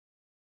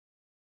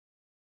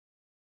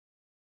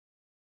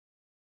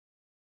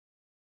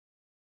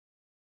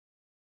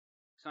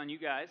Joke's on you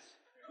guys.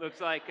 Looks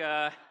like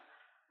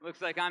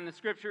I'm the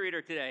scripture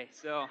reader today,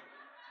 so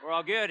we're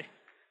all good.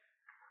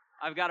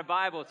 I've got a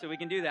Bible, so we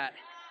can do that.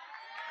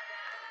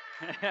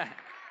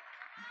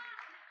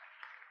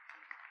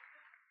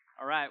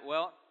 All right,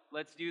 well,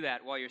 let's do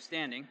that while you're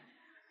standing.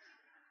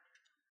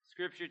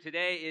 Scripture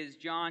today is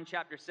John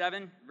chapter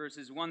 7,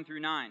 verses 1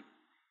 through 9.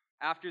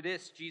 After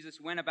this, Jesus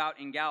went about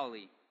in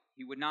Galilee.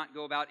 He would not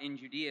go about in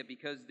Judea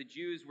because the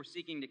Jews were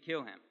seeking to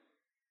kill him.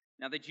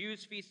 Now the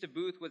Jews' feast of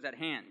Booth was at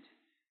hand.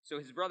 So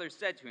his brothers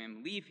said to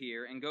him, "Leave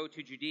here and go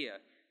to Judea,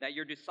 that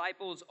your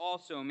disciples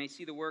also may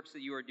see the works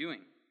that you are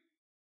doing.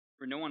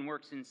 For no one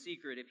works in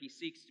secret if he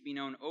seeks to be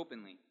known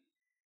openly.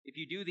 If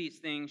you do these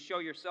things, show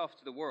yourself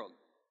to the world."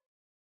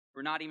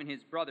 For not even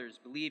his brothers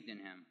believed in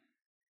him.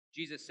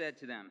 Jesus said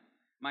to them,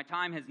 "My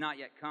time has not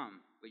yet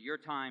come, but your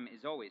time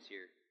is always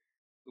here.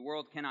 The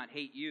world cannot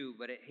hate you,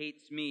 but it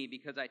hates me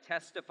because I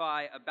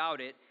testify about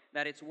it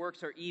that its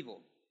works are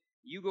evil.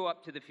 You go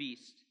up to the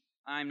feast.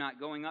 I am not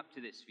going up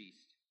to this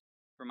feast,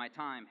 for my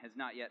time has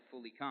not yet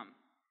fully come."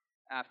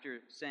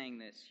 After saying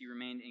this, he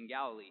remained in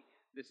Galilee.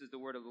 This is the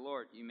word of the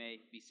Lord. You may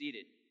be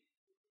seated.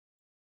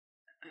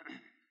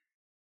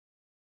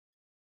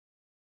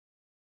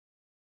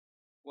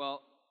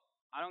 Well,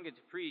 I don't get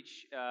to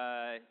preach,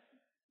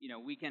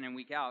 week in and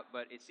week out,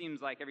 but it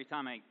seems like every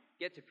time I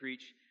get to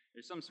preach,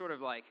 there's some sort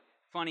of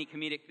funny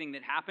comedic thing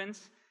that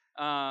happens.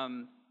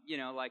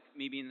 Like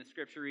me being the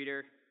scripture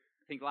reader.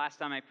 I think last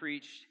time I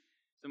preached,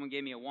 someone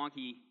gave me a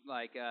wonky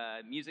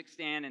music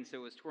stand, and so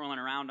it was twirling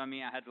around on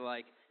me. I had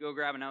to go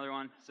grab another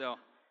one. So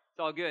it's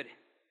all good.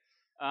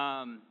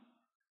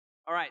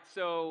 All right,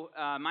 so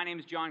my name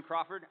is John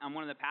Crawford. I'm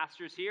one of the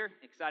pastors here.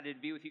 Excited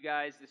to be with you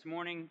guys this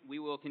morning. We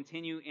will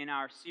continue in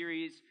our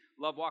series,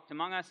 Love Walked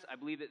Among Us. I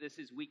believe that this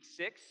is week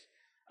 6.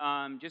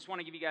 Just want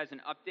to give you guys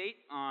an update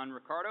on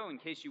Ricardo. In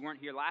case you weren't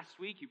here last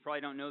week, you probably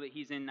don't know that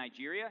he's in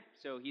Nigeria.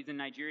 So he's in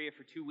Nigeria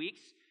for 2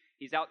 weeks.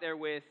 He's out there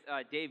with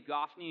Dave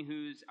Goffney,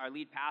 who's our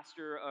lead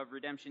pastor of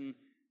Redemption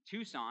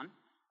Tucson.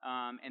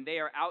 And they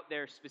are out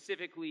there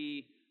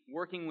specifically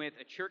working with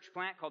a church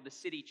plant called the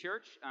City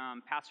Church.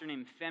 Pastor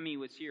named Femi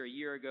was here a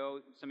year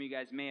ago. Some of you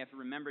guys may have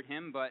remembered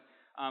him. But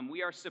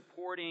we are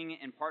supporting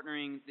and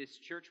partnering this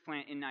church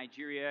plant in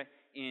Nigeria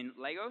in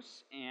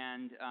Lagos,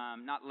 and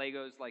not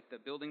Legos like the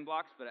building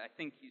blocks, but I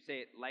think you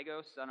say it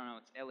Lagos. I don't know,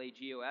 it's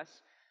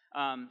Lagos.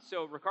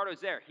 So Ricardo's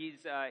there. He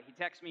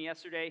texted me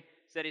yesterday,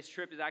 said his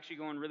trip is actually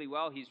going really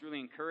well. He's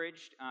really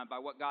encouraged by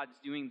what God's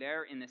doing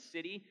there in the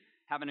city,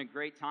 having a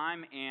great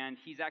time, and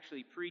he's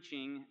actually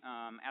preaching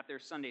at their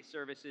Sunday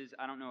services.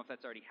 I don't know if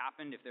that's already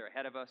happened, if they're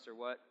ahead of us or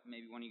what.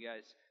 Maybe one of you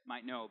guys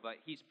might know, but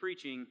he's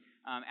preaching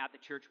at the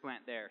church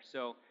plant there.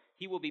 So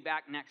he will be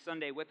back next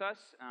Sunday with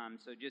us,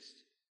 so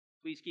just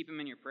please keep him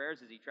in your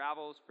prayers as he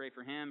travels. Pray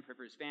for him, pray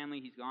for his family.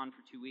 He's gone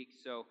for 2 weeks,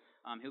 so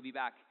he'll be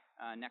back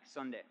next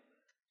Sunday.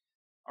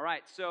 All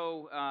right,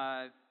 so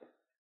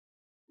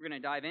we're going to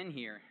dive in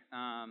here.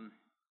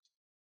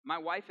 My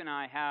wife and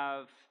I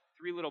have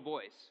 3 little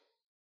boys,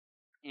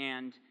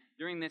 and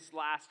during this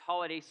last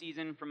holiday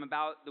season, from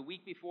about the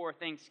week before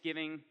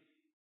Thanksgiving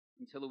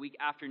until the week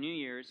after New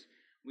Year's,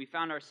 we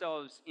found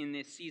ourselves in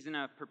this season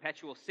of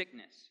perpetual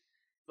sickness.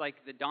 It's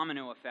like the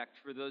domino effect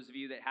for those of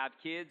you that have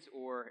kids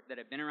or that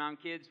have been around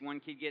kids. One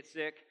kid gets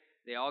sick,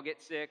 they all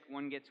get sick,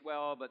 one gets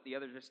well, but the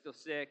others are still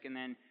sick, and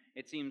then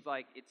it seems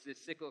like it's this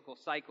cyclical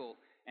cycle.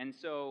 And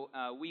so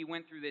we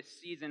went through this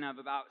season of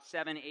about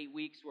 7-8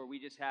 weeks where we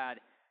just had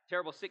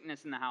terrible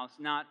sickness in the house,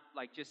 not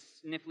like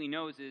just sniffly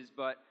noses,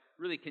 but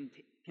really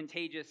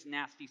contagious,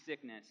 nasty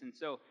sickness. And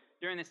so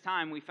during this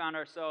time, we found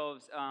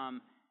ourselves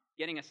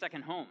getting a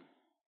second home.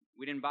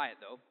 We didn't buy it,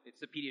 though. It's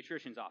the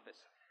pediatrician's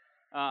office.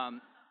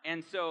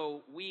 And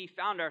so we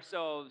found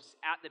ourselves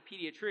at the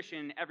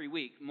pediatrician every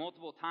week,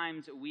 multiple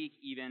times a week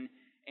even,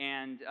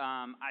 and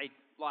I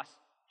lost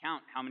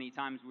count how many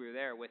times we were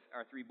there with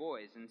our 3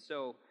 boys. And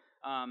so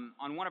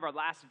on one of our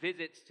last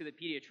visits to the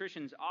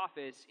pediatrician's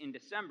office in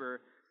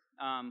December,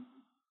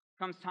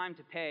 comes time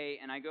to pay,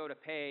 and I go to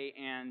pay,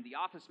 and the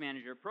office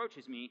manager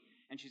approaches me,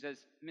 and she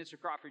says, "Mr.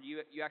 Crawford,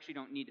 you actually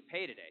don't need to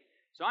pay today."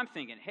 So I'm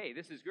thinking, hey,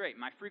 this is great.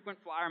 My frequent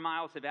flyer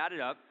miles have added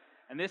up,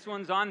 and this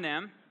one's on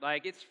them,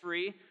 like it's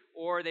free.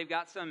 Or they've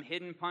got some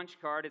hidden punch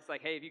card. It's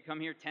like, hey, if you come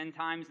here 10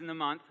 times in the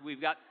month, we've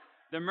got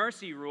the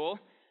mercy rule.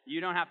 You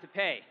don't have to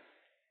pay.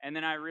 And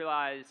then I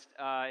realized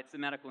it's the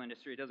medical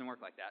industry. It doesn't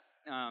work like that.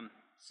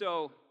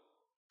 So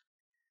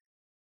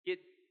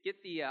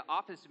get the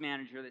office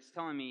manager that's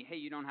telling me, hey,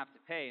 you don't have to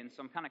pay. And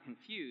so I'm kind of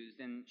confused.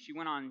 And she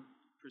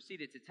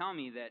proceeded to tell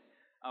me that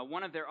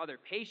one of their other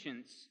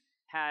patients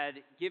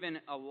had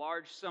given a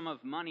large sum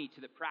of money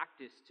to the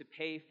practice to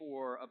pay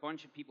for a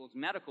bunch of people's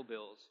medical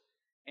bills.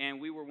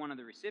 And we were one of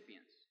the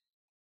recipients.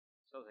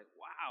 So I was like,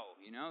 wow,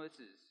 this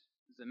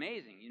is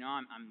amazing.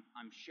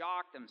 I'm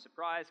shocked, I'm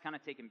surprised, kind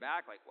of taken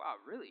back, like, wow,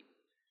 really?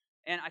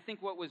 And I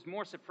think what was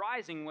more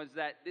surprising was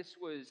that this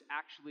was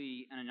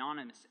actually an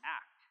anonymous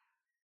act.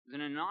 It was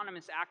an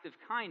anonymous act of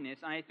kindness,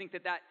 and I think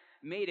that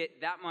made it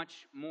that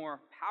much more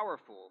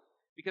powerful,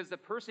 because the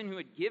person who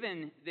had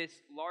given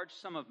this large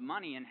sum of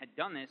money and had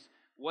done this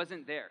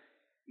wasn't there.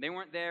 They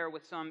weren't there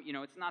with some,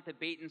 it's not the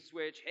bait and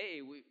switch,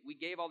 hey, we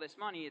gave all this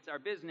money, it's our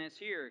business,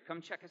 here,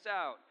 come check us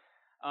out.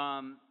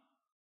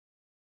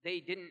 They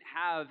didn't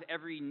have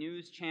every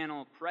news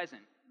channel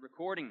present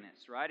recording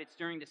this, right? It's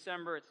during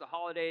December, it's the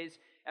holidays.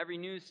 Every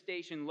news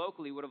station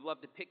locally would have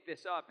loved to pick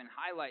this up and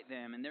highlight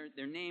them, and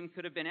their name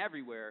could have been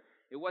everywhere.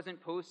 It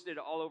wasn't posted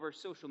all over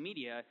social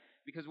media,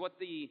 because what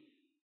the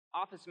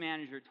office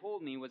manager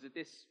told me was that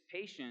this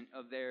patient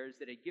of theirs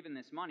that had given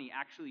this money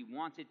actually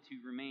wanted to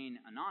remain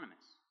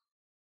anonymous.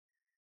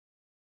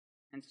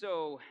 And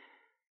so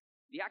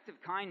the act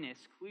of kindness,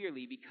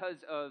 clearly, because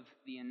of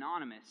the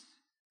anonymous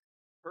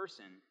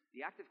person,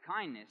 the act of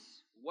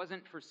kindness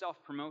wasn't for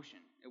self-promotion.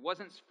 It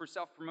wasn't for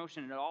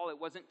self-promotion at all. It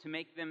wasn't to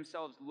make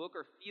themselves look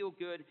or feel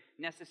good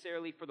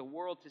necessarily for the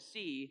world to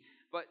see,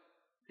 but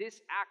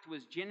this act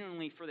was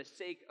genuinely for the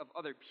sake of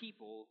other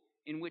people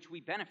in which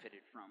we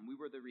benefited from. We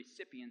were the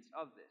recipients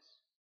of this.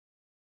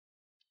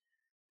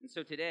 And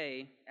so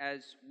today,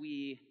 as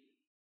we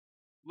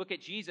look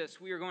at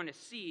Jesus, we are going to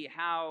see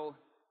how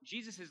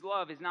Jesus'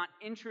 love is not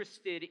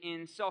interested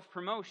in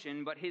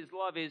self-promotion, but his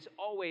love is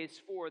always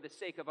for the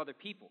sake of other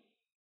people.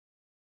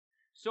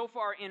 So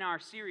far in our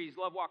series,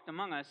 Love Walked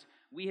Among Us,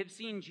 we have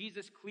seen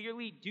Jesus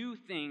clearly do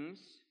things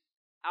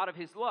out of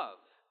his love.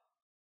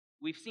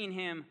 We've seen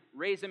him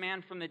raise a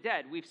man from the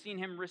dead. We've seen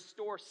him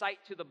restore sight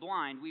to the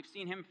blind. We've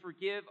seen him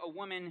forgive a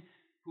woman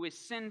who is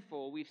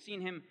sinful. We've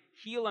seen him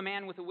heal a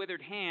man with a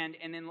withered hand.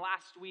 And then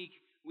last week,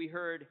 we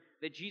heard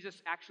that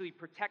Jesus actually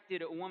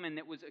protected a woman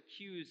that was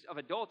accused of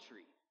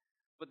adultery.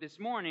 But this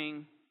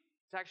morning,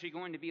 it's actually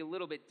going to be a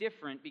little bit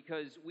different,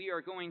 because we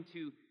are going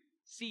to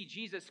see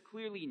Jesus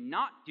clearly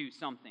not do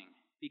something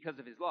because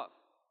of his love.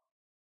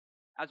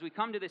 As we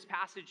come to this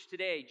passage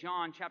today,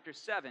 John chapter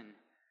 7,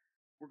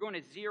 we're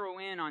going to zero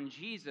in on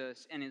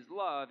Jesus and his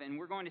love, and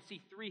we're going to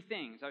see three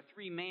things. Our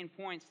three main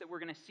points that we're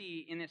going to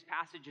see in this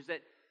passage is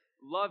that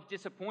love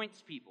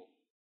disappoints people,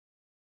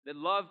 that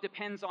love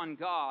depends on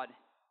God,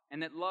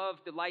 and that love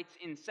delights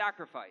in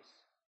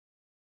sacrifice.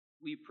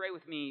 Will you pray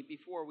with me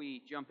before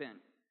we jump in?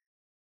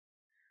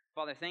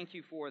 Father, thank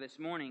you for this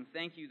morning.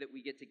 Thank you that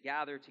we get to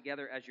gather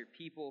together as your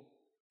people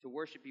to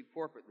worship you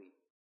corporately.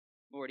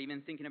 Lord,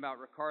 even thinking about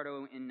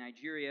Ricardo in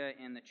Nigeria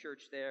and the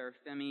church there,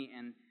 Femi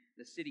and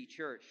the city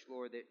church,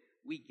 Lord, that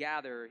we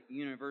gather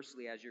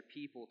universally as your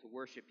people to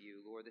worship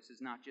you. Lord, this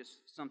is not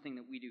just something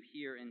that we do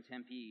here in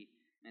Tempe,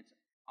 and it's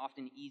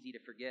often easy to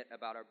forget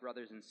about our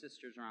brothers and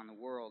sisters around the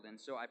world. And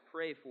so I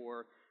pray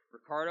for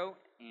Ricardo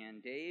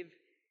and Dave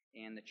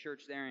and the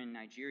church there in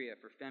Nigeria,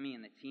 for Femi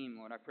and the team.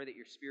 Lord, I pray that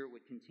your Spirit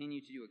would continue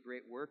to do a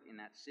great work in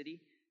that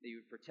city, that you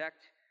would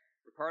protect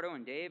Ricardo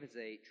and Dave as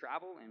they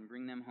travel and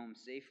bring them home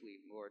safely,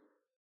 Lord.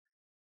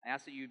 I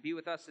ask that you would be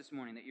with us this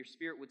morning, that your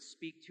Spirit would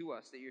speak to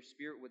us, that your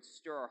Spirit would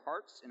stir our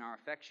hearts and our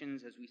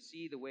affections as we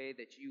see the way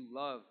that you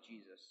love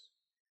Jesus,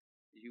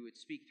 that you would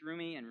speak through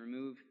me and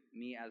remove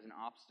me as an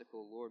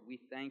obstacle. Lord, we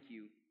thank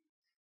you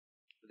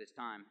for this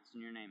time. It's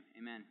in your name.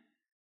 Amen.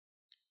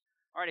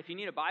 All right, if you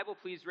need a Bible,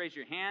 please raise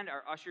your hand.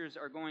 Our ushers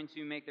are going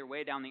to make their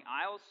way down the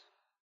aisles.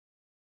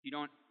 If you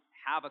don't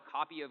have a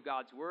copy of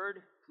God's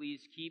Word,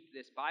 please keep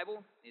this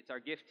Bible. It's our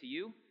gift to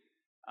you.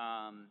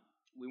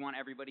 We want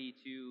everybody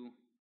to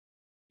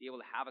be able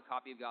to have a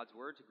copy of God's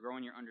Word, to grow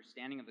in your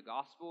understanding of the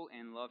gospel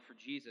and love for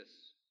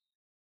Jesus.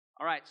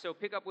 All right, so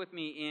pick up with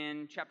me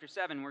in chapter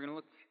 7. We're going to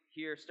look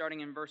here starting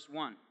in verse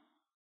 1.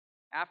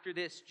 After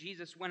this,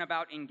 Jesus went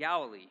about in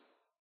Galilee.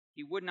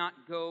 He would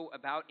not go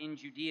about in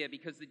Judea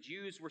because the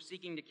Jews were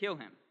seeking to kill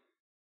him.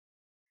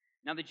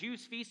 Now the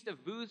Jews' feast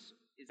of booths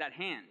was at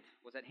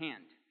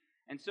hand.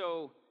 And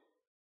so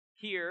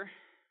here,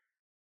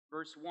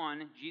 verse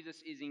 1,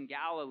 Jesus is in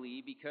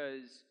Galilee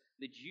because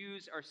the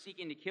Jews are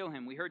seeking to kill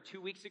him. We heard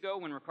 2 weeks ago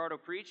when Ricardo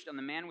preached on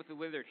the man with the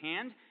withered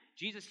hand.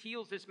 Jesus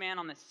heals this man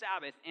on the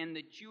Sabbath, and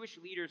the Jewish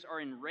leaders are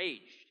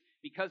enraged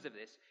because of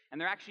this, and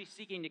they're actually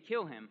seeking to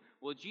kill him.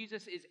 Well,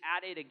 Jesus is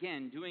at it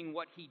again, doing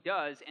what he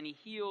does, and he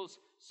heals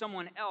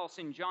someone else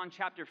in John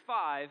chapter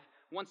 5,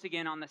 once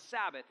again on the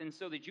Sabbath. And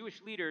so the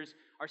Jewish leaders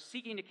are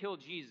seeking to kill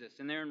Jesus,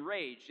 and they're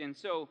enraged. And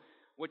so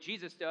what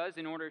Jesus does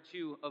in order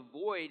to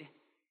avoid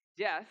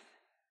death,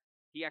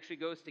 he actually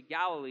goes to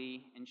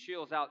Galilee and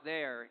chills out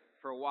there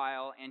for a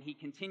while, and he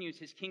continues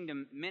his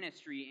kingdom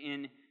ministry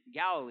in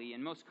Galilee.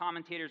 And most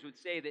commentators would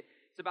say that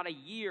it's about a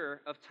year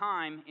of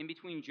time in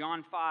between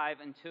John 5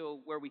 until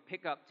where we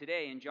pick up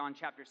today in John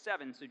chapter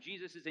 7. So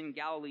Jesus is in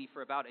Galilee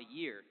for about a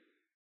year.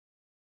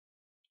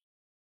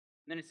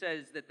 Then it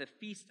says that the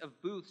Feast of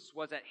Booths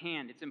was at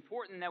hand. It's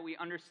important that we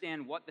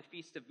understand what the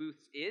Feast of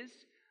Booths is,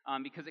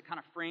 because it kind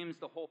of frames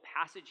the whole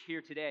passage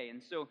here today.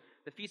 And so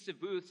the Feast of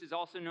Booths is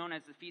also known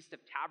as the Feast of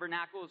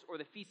Tabernacles or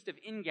the Feast of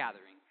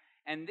Ingathering.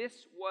 And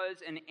this was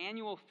an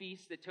annual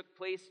feast that took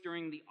place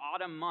during the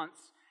autumn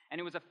months, and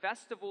it was a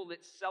festival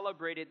that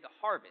celebrated the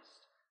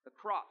harvest, the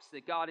crops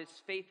that God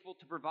is faithful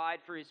to provide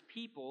for his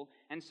people,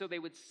 and so they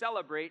would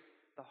celebrate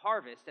the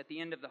harvest at the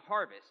end of the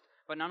harvest.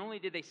 But not only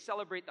did they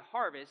celebrate the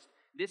harvest,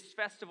 this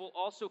festival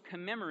also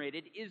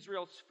commemorated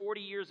Israel's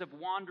 40 years of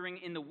wandering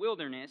in the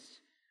wilderness,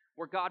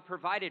 where God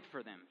provided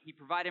for them. He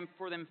provided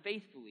for them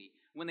faithfully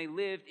when they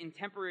lived in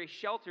temporary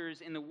shelters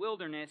in the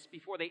wilderness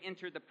before they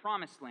entered the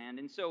promised land.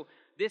 And so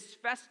this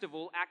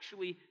festival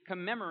actually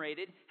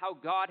commemorated how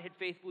God had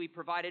faithfully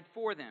provided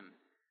for them.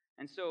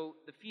 And so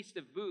the Feast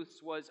of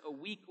Booths was a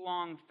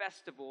week-long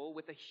festival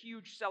with a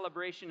huge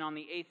celebration on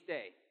the 8th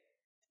day.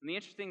 And the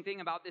interesting thing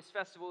about this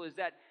festival is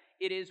that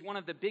it is one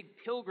of the big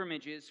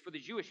pilgrimages for the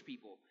Jewish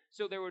people.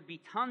 So there would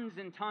be tons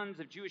and tons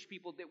of Jewish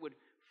people that would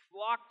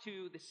flock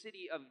to the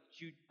city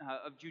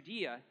of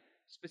Judea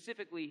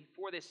specifically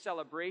for this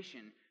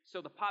celebration.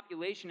 So the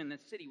population in the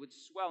city would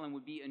swell and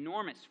would be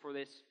enormous for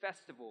this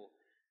festival.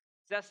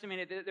 It's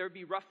estimated that there would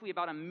be roughly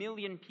about 1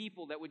 million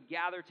people that would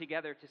gather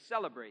together to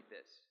celebrate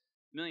this.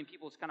 1 million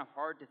people is kind of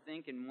hard to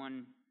think in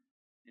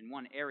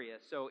one area,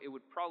 so it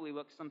would probably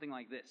look something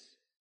like this,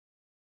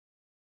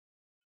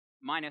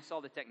 minus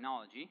all the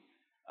technology.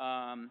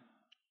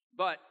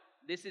 But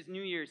this is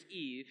New Year's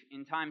Eve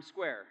in Times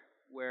Square,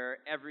 where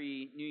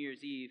every New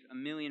Year's Eve,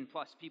 1 million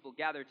plus people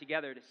gather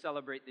together to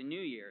celebrate the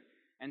New Year.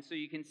 And so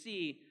you can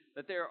see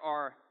that there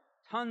are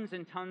tons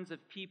and tons of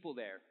people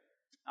there.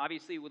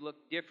 Obviously, it would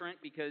look different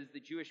because the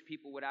Jewish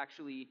people would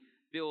actually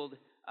build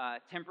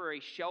temporary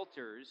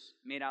shelters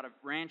made out of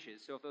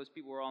branches. So if those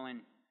people were all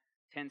in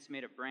tents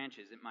made of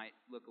branches, it might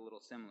look a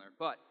little similar.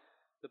 But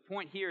the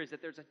point here is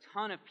that there's a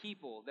ton of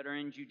people that are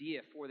in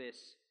Judea for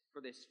this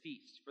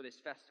feast, for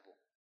this festival.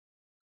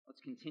 Let's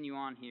continue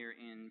on here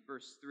in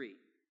verse 3.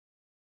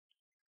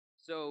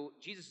 So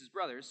his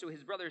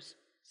brothers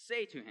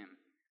say to him,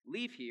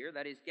 "Leave here,"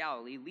 that is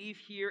Galilee, "leave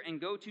here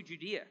and go to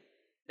Judea,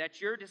 that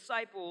your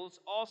disciples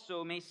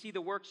also may see the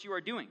works you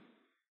are doing.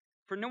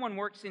 For no one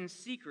works in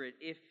secret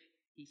if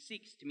he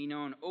seeks to be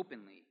known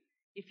openly.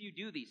 If you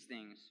do these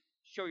things,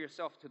 show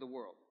yourself to the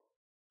world."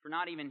 For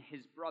not even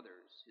his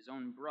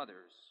own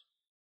brothers,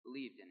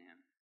 believed in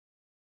him.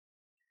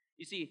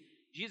 You see,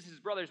 Jesus'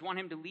 brothers want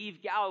him to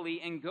leave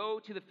Galilee and go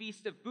to the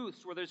Feast of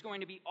Booths, where there's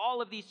going to be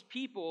all of these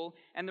people,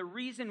 and the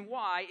reason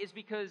why is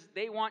because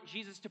they want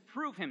Jesus to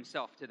prove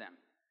himself to them.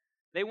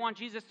 They want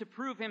Jesus to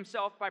prove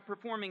himself by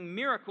performing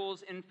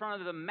miracles in front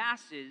of the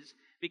masses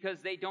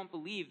because they don't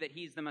believe that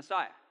he's the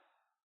Messiah.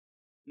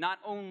 Not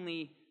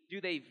only do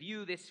they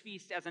view this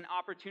feast as an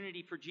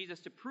opportunity for Jesus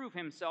to prove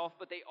himself,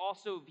 but they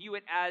also view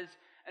it as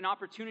an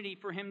opportunity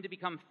for him to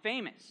become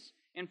famous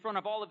in front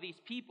of all of these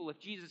people. If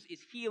Jesus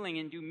is healing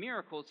and do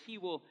miracles, he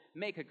will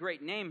make a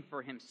great name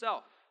for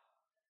himself.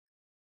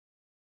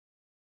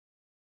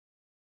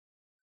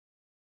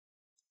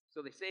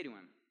 So they say to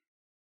him,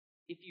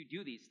 "If you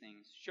do these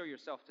things, show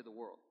yourself to the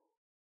world."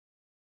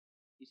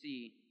 You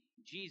see,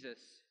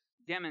 Jesus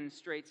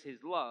demonstrates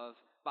his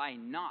love by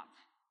not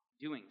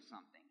doing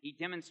something. He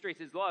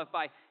demonstrates his love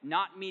by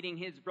not meeting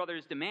his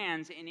brother's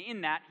demands, and in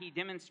that, he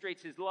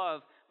demonstrates his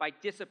love by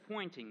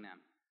disappointing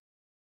them.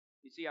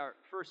 You see, our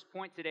first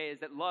point today is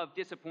that love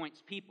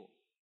disappoints people.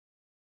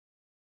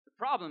 The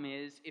problem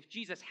is, if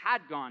Jesus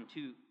had gone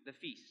to the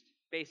feast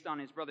based on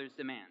his brother's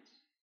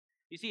demands.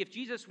 You see, if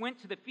Jesus went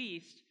to the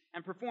feast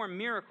and performed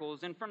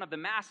miracles in front of the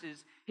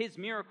masses, his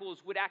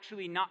miracles would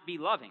actually not be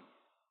loving,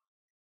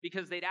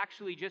 because they'd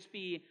actually just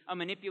be a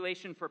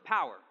manipulation for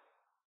power,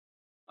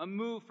 a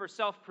move for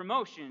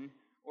self-promotion,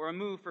 or a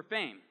move for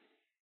fame.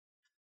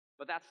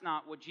 But that's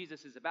not what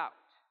Jesus is about.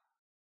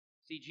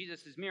 See,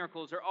 Jesus'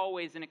 miracles are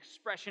always an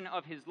expression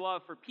of his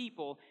love for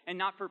people and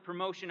not for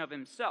promotion of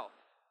himself.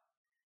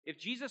 If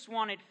Jesus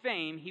wanted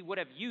fame, he would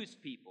have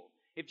used people.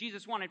 If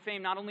Jesus wanted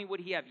fame, not only would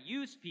he have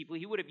used people,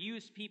 he would have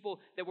used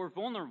people that were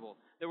vulnerable,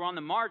 that were on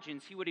the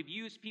margins. He would have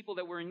used people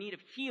that were in need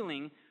of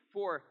healing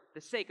for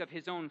the sake of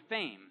his own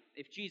fame.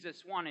 If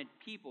Jesus wanted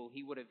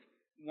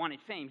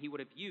fame, he would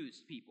have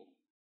used people.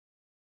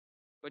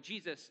 But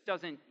Jesus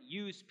doesn't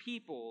use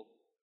people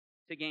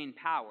to gain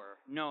power.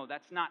 No,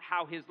 that's not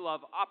how his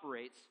love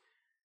operates.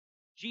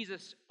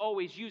 Jesus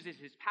always uses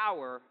his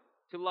power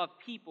to love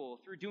people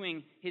through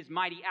doing his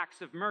mighty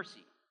acts of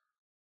mercy.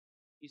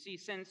 You see,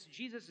 since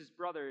Jesus'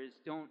 brothers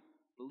don't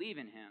believe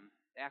in him,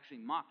 they actually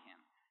mock him.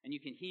 And you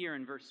can hear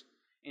in verse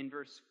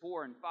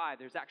 4 and 5,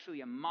 there's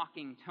actually a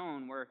mocking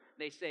tone where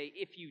they say,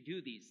 "If you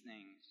do these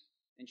things,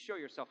 then show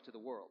yourself to the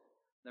world."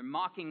 They're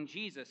mocking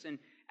Jesus. And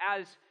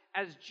as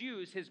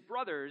Jews, his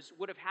brothers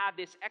would have had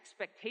this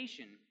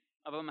expectation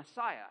of a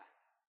Messiah.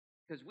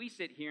 Because we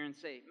sit here and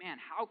say, man,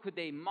 how could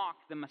they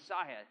mock the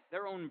Messiah,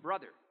 their own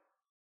brother?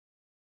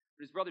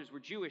 But his brothers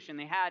were Jewish, and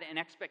they had an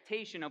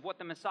expectation of what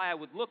the Messiah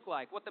would look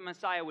like, what the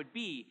Messiah would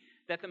be,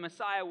 that the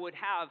Messiah would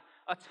have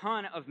a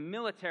ton of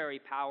military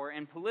power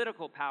and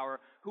political power,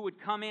 who would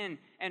come in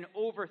and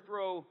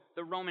overthrow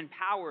the Roman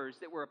powers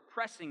that were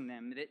oppressing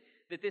them,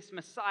 that this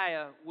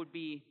Messiah would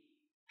be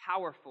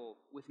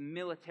powerful with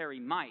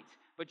military might.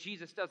 But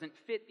Jesus doesn't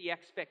fit the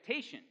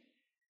expectation.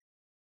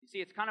 You see,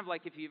 it's kind of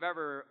like if you've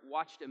ever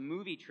watched a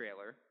movie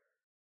trailer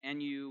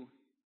and you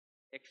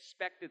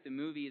expect that the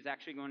movie is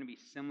actually going to be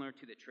similar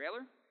to the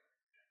trailer.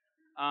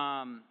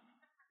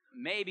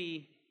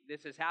 Maybe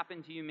this has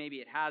happened to you, maybe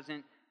it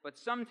hasn't, but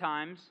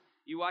sometimes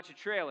you watch a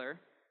trailer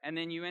and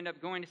then you end up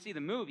going to see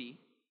the movie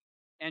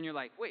and you're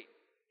like, wait,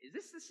 is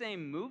this the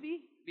same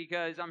movie?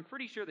 Because I'm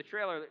pretty sure the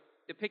trailer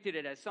depicted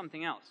it as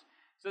something else.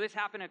 So this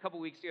happened a couple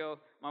weeks ago.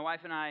 My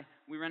wife and I,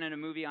 we rented a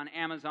movie on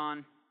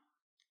Amazon,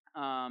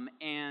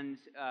 and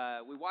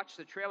we watched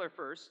the trailer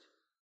first.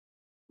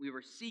 We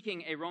were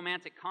seeking a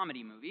romantic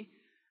comedy movie,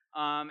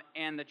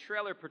 and the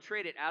trailer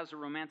portrayed it as a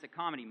romantic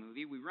comedy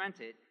movie. We rent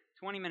it.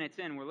 20 minutes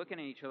in, we're looking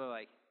at each other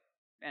like,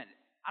 man,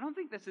 I don't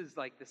think this is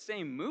like the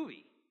same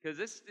movie, because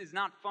this is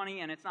not funny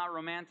and it's not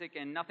romantic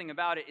and nothing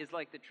about it is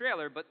like the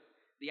trailer, but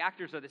the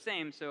actors are the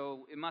same,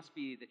 so it must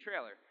be the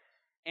trailer.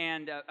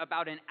 And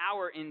about an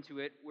hour into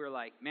it, we're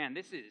like, man,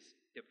 this is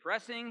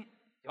depressing,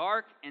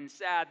 dark, and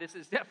sad. This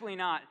is definitely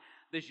not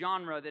the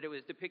genre that it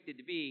was depicted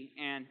to be,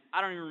 and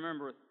I don't even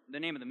remember the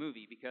name of the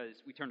movie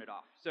because we turned it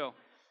off. So,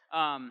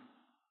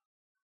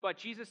 but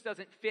Jesus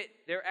doesn't fit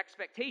their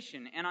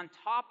expectation. And on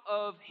top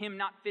of him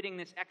not fitting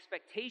this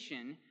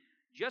expectation,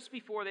 just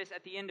before this,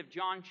 at the end of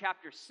John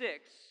chapter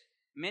 6,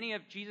 many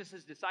of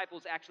Jesus'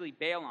 disciples actually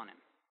bail on him.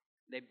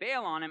 They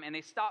bail on him and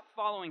they stop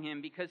following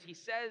him because he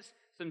says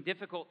some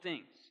difficult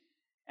things.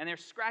 And they're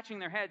scratching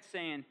their heads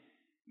saying,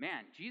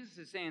 man, Jesus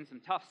is saying some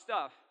tough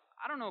stuff.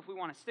 I don't know if we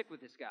want to stick with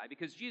this guy,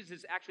 because Jesus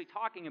is actually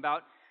talking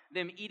about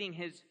them eating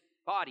his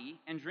body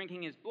and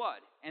drinking his blood,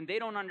 and they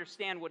don't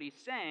understand what he's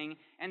saying,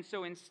 and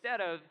so instead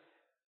of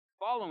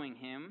following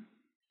him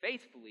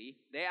faithfully,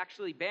 they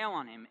actually bail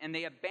on him, and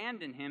they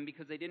abandon him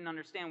because they didn't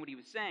understand what he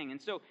was saying.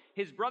 And so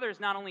his brothers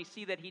not only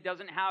see that he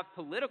doesn't have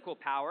political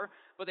power,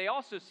 but they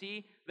also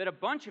see that a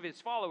bunch of his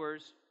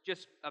followers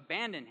just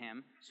abandon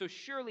him, so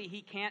surely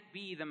he can't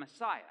be the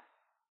Messiah,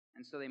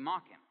 and so they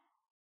mock him.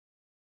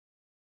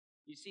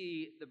 You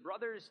see, the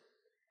brothers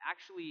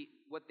actually,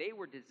 what they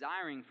were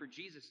desiring for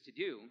Jesus to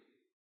do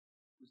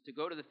was to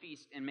go to the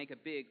feast and make a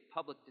big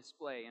public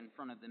display in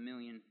front of the 1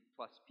 million+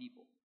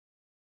 people.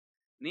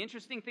 And the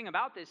interesting thing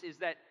about this is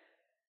that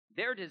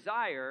their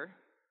desire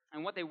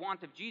and what they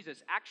want of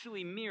Jesus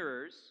actually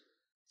mirrors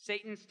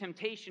Satan's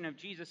temptation of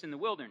Jesus in the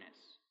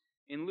wilderness.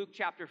 In Luke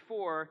chapter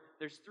 4,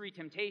 there's 3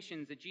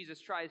 temptations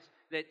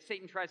that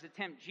Satan tries to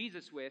tempt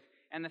Jesus with,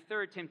 and the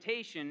third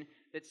temptation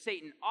that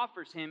Satan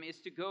offers him is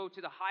to go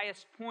to the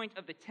highest point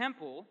of the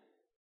temple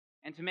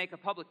and to make a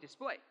public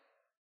display.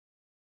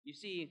 You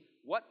see,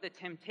 what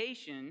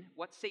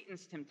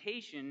Satan's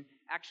temptation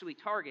actually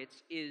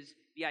targets is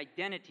the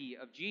identity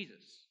of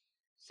Jesus.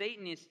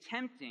 Satan is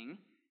tempting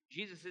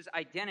Jesus'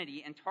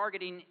 identity and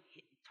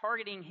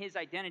targeting his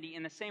identity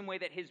in the same way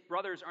that his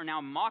brothers are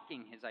now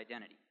mocking his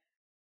identity.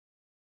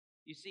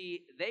 You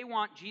see, they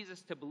want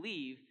Jesus to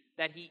believe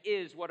that he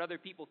is what other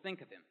people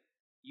think of him.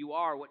 You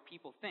are what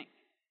people think.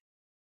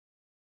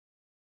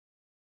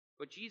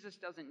 But Jesus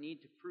doesn't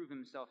need to prove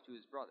himself to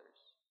his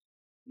brothers.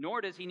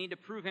 Nor does he need to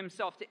prove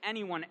himself to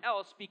anyone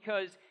else,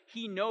 because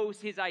he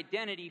knows his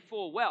identity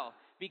full well.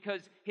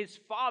 Because his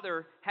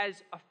Father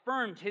has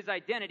affirmed his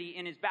identity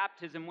in his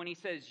baptism when he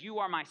says, "You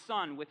are my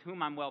Son with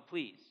whom I'm well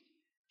pleased."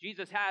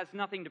 Jesus has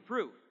nothing to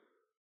prove.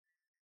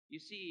 You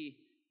see,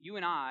 you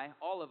and I,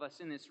 all of us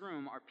in this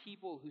room, are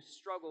people who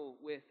struggle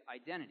with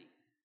identity.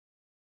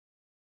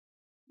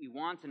 We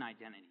want an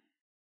identity.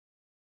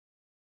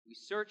 We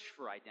search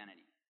for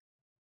identity.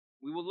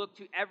 We will look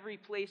to every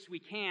place we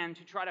can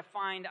to try to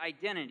find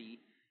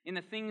identity in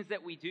the things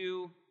that we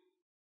do,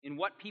 in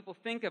what people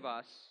think of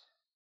us,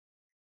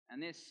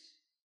 and this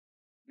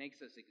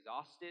makes us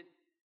exhausted.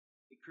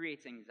 It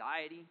creates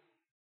anxiety.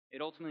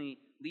 It ultimately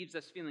leaves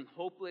us feeling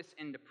hopeless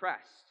and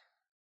depressed.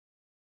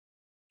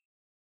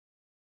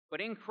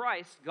 But in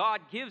Christ,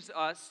 God gives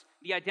us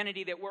the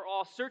identity that we're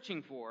all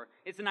searching for.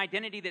 It's an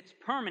identity that's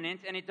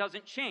permanent and it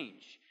doesn't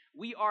change.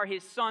 We are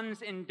his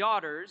sons and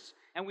daughters,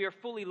 and we are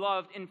fully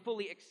loved and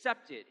fully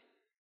accepted.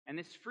 And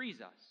this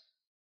frees us.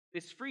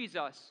 This frees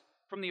us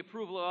from the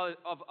approval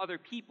of other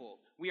people.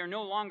 We are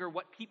no longer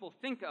what people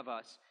think of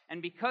us.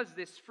 And because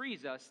this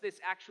frees us, this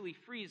actually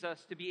frees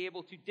us to be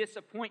able to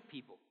disappoint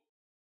people.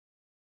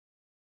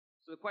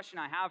 So the question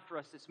I have for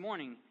us this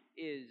morning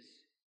is,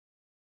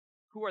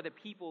 who are the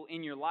people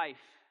in your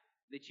life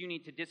that you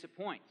need to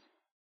disappoint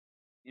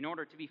in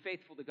order to be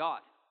faithful to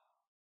God?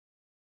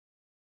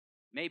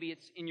 Maybe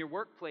it's in your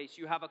workplace.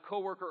 You have a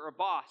coworker or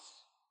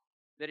boss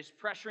that is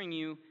pressuring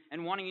you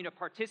and wanting you to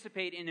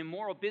participate in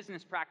immoral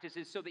business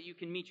practices so that you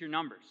can meet your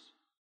numbers.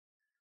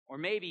 Or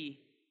maybe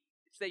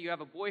it's that you have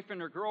a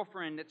boyfriend or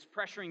girlfriend that's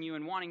pressuring you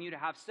and wanting you to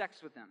have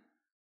sex with them.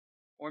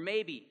 Or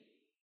maybe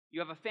you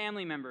have a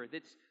family member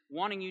that's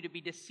wanting you to be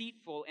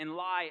deceitful and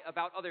lie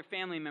about other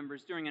family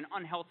members during an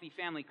unhealthy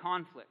family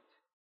conflict.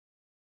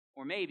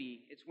 Or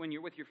maybe it's when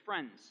you're with your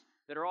friends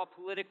that are all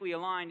politically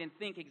aligned and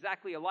think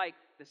exactly alike,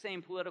 the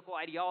same political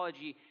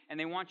ideology, and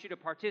they want you to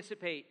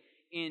participate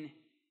in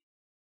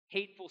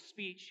hateful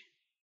speech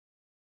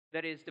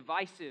that is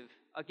divisive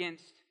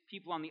against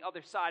people on the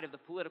other side of the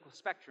political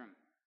spectrum.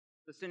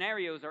 The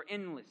scenarios are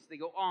endless. They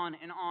go on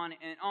and on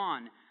and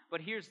on.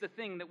 But here's the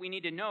thing that we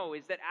need to know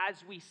is that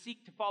as we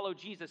seek to follow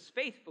Jesus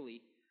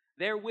faithfully,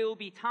 there will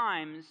be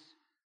times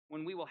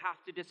when we will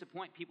have to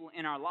disappoint people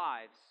in our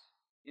lives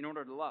in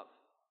order to love.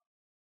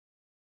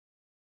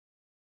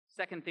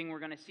 Second thing we're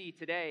going to see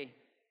today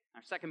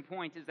Our second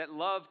point is that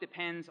love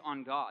depends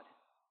on God.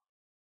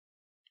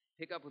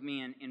 Pick up with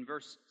me in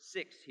verse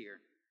 6 here.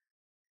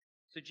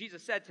 So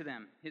Jesus said to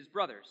them, his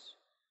brothers,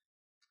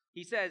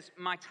 he says,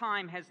 "My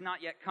time has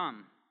not yet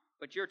come,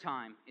 but your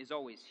time is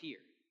always here."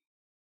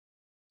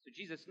 So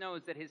Jesus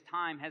knows that his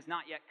time has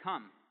not yet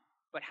come.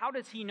 But how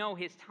does he know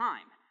his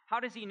time? How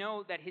does he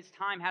know that his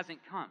time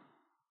hasn't come?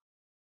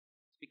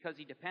 It's because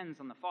he depends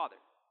on the Father.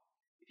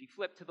 If you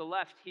flip to the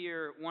left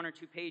here, 1 or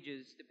 2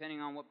 pages,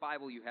 depending on what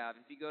Bible you have,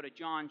 if you go to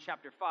John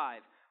chapter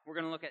 5, we're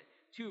going to look at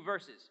 2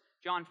 verses.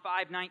 John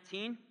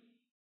 5:19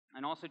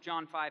 and also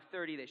John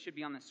 5:30. They should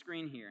be on the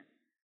screen here.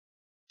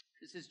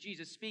 This is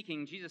Jesus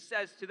speaking. Jesus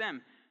says to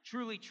them,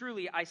 "Truly,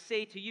 truly, I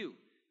say to you,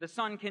 the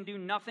Son can do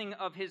nothing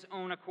of his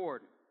own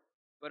accord,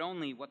 but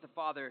only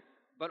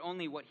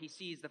what he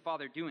sees the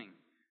Father doing.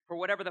 For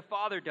whatever the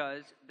Father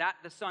does,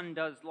 that the Son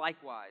does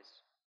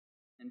likewise."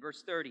 In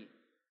verse 30,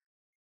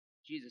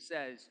 Jesus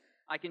says,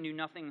 "I can do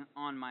nothing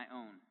on my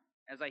own.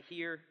 As I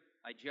hear,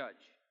 I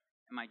judge,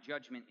 and my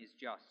judgment is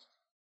just,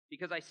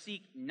 because I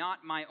seek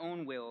not my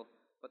own will,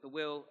 but the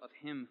will of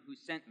him who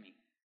sent me."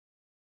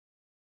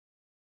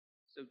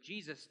 So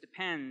Jesus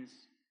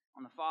depends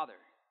on the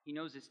Father. He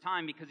knows his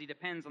time because he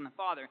depends on the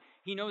Father.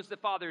 He knows the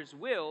Father's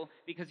will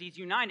because he's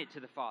united to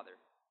the Father.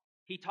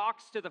 He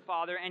talks to the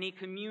Father and he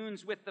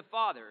communes with the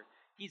Father.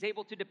 He's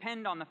able to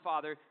depend on the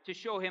Father to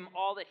show him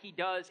all that he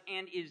does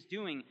and is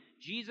doing.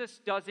 Jesus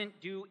doesn't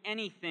do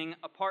anything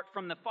apart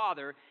from the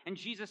Father, and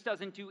Jesus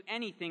doesn't do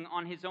anything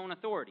on his own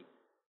authority.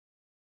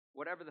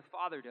 Whatever the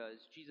Father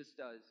does, Jesus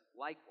does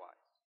likewise.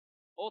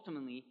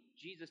 Ultimately,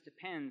 Jesus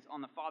depends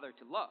on the Father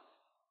to love.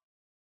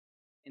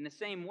 In the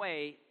same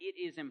way, it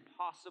is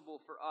impossible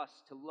for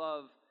us to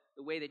love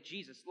the way that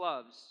Jesus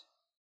loves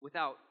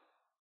without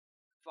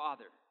the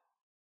Father.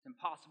 It's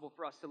impossible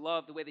for us to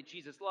love the way that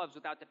Jesus loves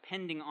without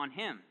depending on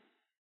him.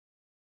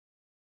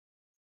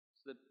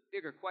 So the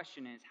bigger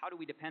question is, how do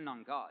we depend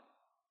on God?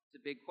 It's a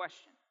big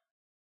question.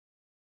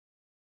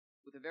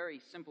 With a very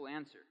simple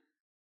answer.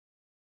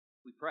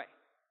 We pray.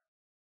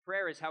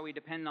 Prayer is how we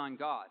depend on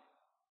God.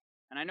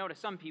 And I know to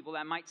some people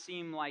that might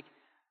seem like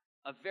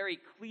a very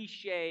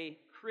cliche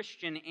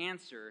Christian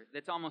answer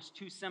that's almost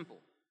too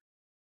simple.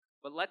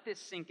 But let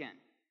this sink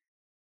in.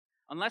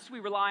 Unless we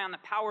rely on the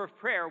power of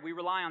prayer, we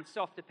rely on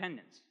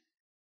self-dependence.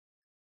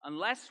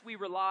 Unless we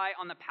rely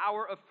on the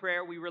power of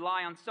prayer, we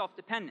rely on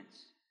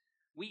self-dependence.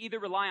 We either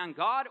rely on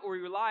God or we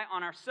rely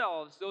on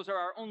ourselves. Those are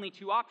our only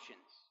 2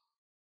 options.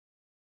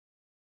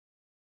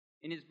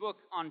 In his book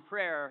on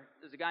prayer,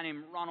 there's a guy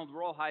named Ronald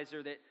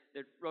Rolheiser that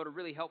wrote a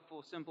really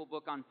helpful, simple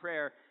book on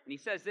prayer. And he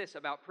says this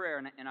about prayer,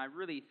 and I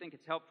really think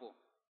it's helpful.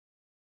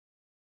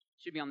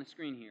 It should be on the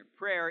screen here.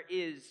 Prayer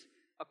is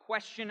a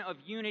question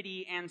of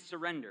unity and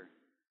surrender,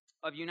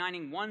 of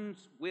uniting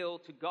one's will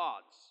to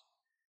God's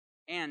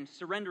and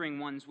surrendering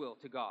one's will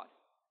to God.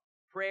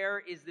 Prayer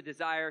is the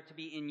desire to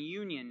be in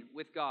union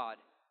with God,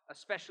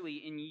 especially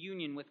in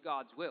union with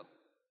God's will.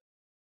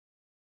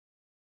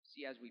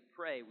 See, as we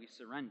pray, we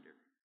surrender.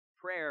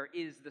 Prayer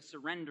is the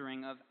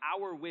surrendering of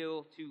our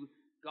will to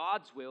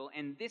God's will,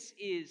 and this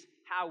is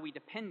how we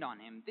depend on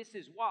him. This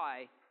is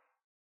why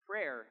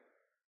prayer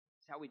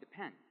is how we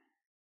depend.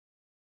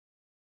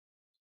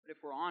 But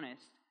if we're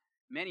honest,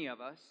 many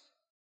of us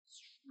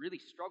really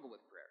struggle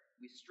with prayer.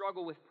 We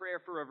struggle with prayer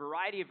for a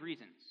variety of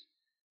reasons.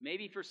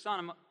 Maybe for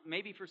some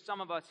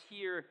of us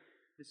here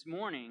this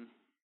morning,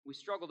 we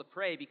struggle to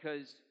pray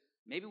because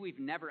maybe we've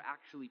never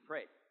actually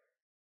prayed.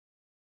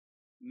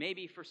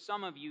 Maybe for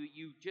some of you,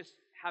 you just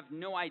have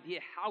no idea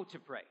how to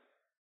pray.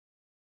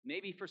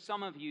 Maybe for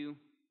some of you,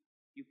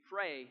 you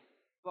pray,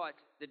 but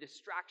the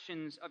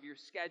distractions of your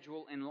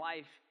schedule and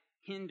life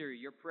hinder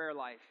your prayer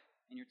life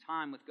and your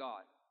time with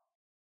God.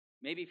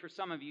 Maybe for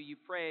some of you, you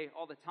pray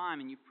all the time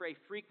and you pray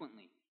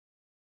frequently.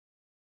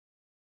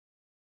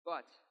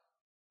 But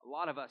a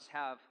lot of us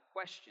have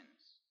questions.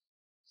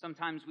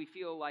 Sometimes we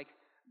feel like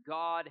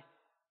God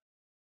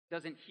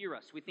doesn't hear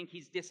us. We think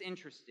he's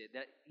disinterested,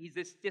 that he's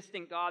this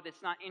distant God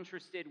that's not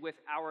interested with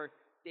our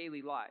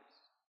daily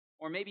lives.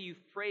 Or maybe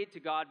you've prayed to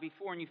God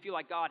before and you feel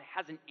like God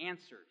hasn't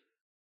answered.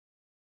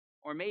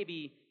 Or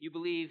maybe you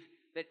believe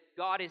that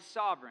God is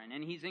sovereign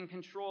and he's in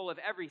control of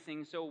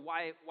everything, so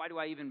why do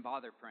I even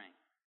bother praying?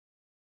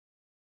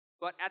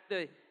 But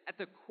at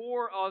the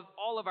core of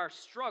all of our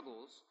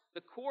struggles,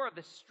 the core of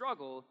the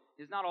struggle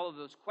is not all of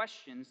those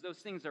questions. Those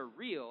things are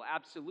real,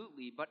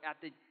 absolutely. But at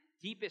the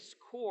deepest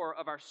core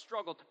of our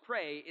struggle to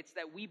pray, it's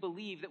that we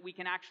believe that we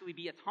can actually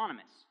be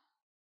autonomous.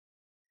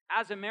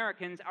 As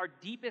Americans, our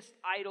deepest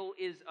idol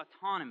is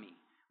autonomy.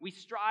 We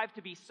strive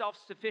to be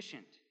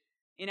self-sufficient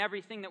in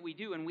everything that we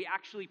do, and we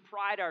actually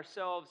pride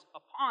ourselves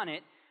upon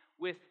it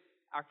with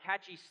our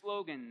catchy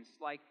slogans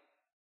like,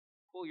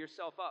 "Pull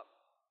yourself up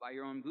by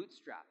your own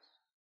bootstraps."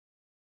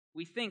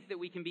 We think that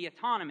we can be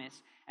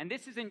autonomous, and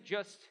this isn't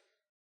just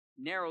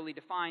narrowly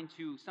defined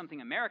to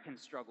something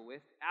Americans struggle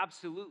with.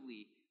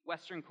 Absolutely,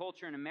 Western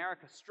culture in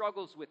America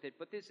struggles with it,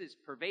 but this is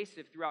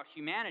pervasive throughout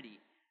humanity.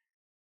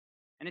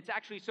 And it's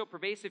actually so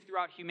pervasive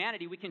throughout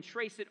humanity, we can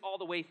trace it all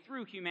the way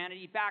through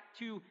humanity back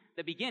to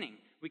the beginning.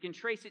 We can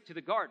trace it to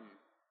the Garden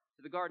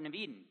of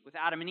Eden with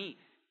Adam and Eve.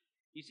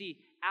 You see,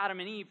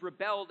 Adam and Eve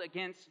rebelled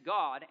against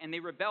God, and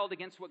they rebelled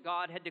against what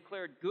God had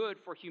declared good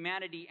for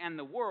humanity and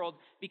the world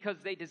because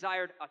they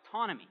desired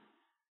autonomy.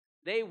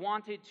 They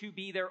wanted to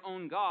be their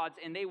own gods,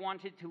 and they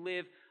wanted to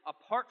live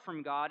apart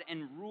from God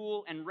and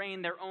rule and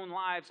reign their own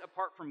lives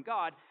apart from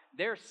God.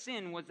 Their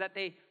sin was that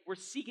they were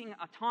seeking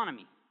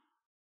autonomy.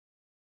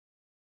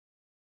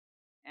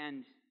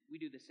 And we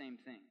do the same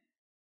thing.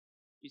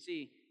 You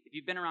see, if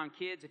you've been around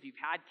kids, if you've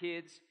had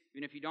kids,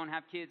 even if you don't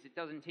have kids, it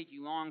doesn't take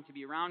you long to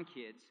be around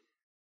kids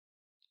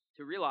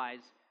to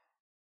realize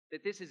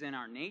that this is in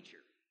our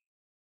nature.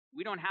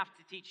 We don't have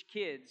to teach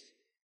kids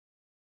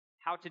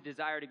how to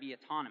desire to be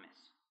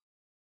autonomous.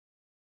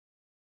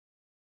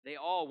 They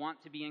all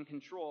want to be in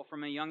control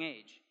from a young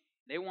age.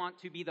 They want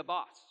to be the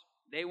boss.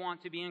 They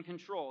want to be in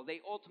control.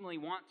 They ultimately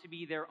want to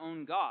be their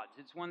own gods.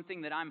 It's one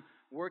thing that I'm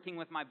working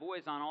with my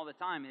boys on all the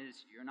time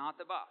is, you're not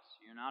the boss.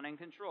 You're not in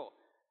control.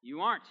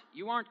 You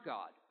aren't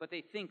God. But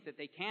they think that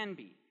they can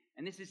be.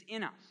 And this is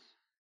in us.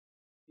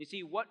 You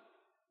see, what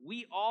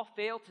we all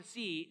fail to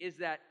see is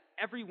that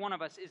every one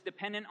of us is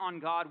dependent on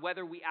God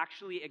whether we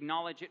actually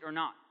acknowledge it or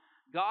not.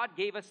 God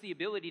gave us the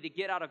ability to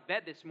get out of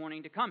bed this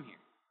morning to come here.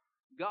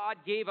 God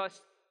gave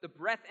us the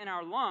breath in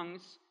our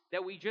lungs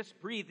that we just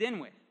breathed in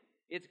with.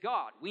 It's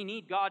God. We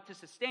need God to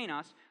sustain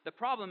us. The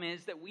problem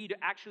is that we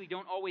actually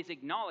don't always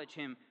acknowledge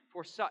Him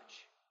for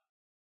such.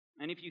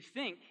 And if you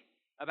think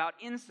about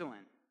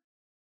insulin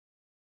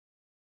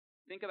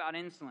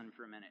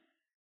for a minute.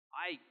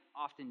 I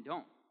often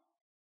don't,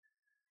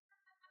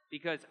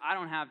 because I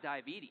don't have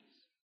diabetes.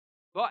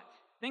 But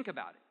think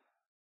about it.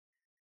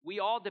 We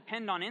all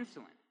depend on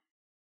insulin.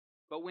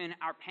 But when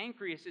our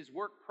pancreases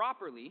work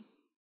properly,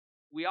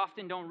 we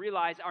often don't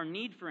realize our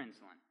need for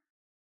insulin.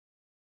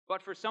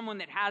 But for someone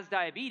that has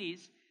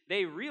diabetes,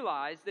 they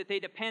realize that they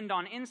depend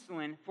on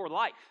insulin for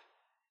life.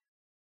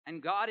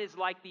 And God is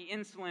like the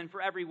insulin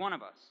for every one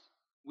of us.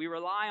 We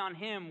rely on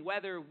Him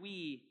whether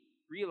we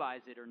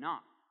realize it or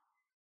not.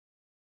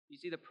 You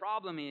see, the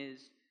problem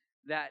is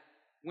that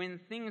when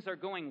things are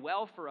going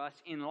well for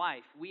us in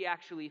life, we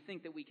actually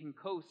think that we can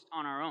coast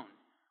on our own.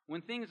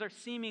 When things are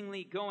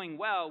seemingly going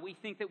well, we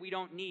think that we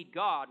don't need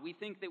God. We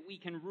think that we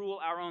can rule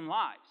our own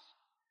lives.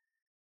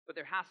 But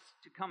there has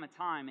to come a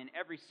time in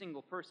every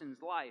single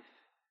person's life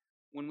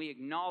when we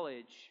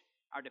acknowledge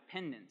our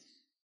dependence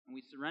and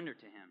we surrender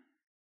to Him.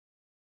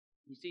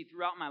 You see,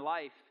 throughout my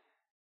life,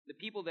 the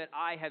people that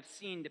I have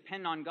seen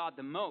depend on God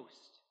the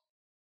most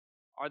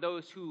are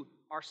those who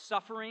are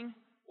suffering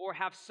or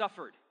have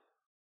suffered.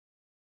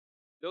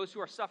 Those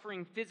who are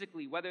suffering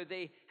physically, whether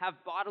they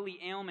have bodily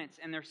ailments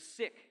and they're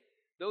sick.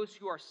 Those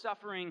who are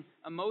suffering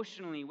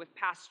emotionally with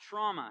past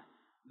trauma.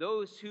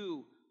 Those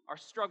who are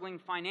struggling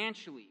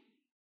financially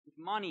with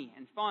money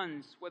and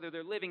funds, whether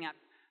they're living at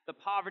the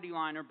poverty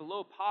line or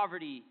below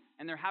poverty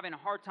and they're having a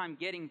hard time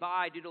getting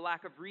by due to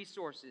lack of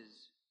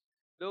resources.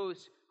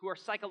 Those who are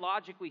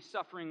psychologically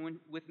suffering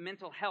with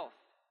mental health.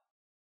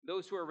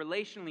 Those who are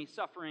relationally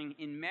suffering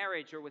in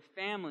marriage or with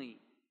family.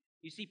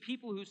 You see,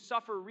 people who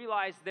suffer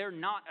realize they're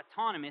not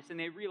autonomous and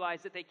they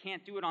realize that they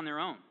can't do it on their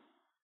own.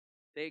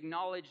 They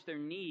acknowledge their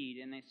need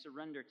and they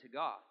surrender to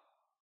God.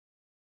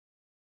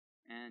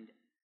 And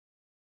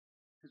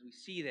as we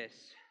see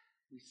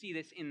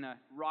this in the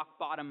rock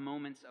bottom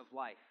moments of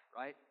life,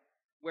 right?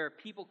 Where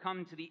people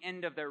come to the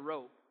end of their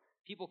rope.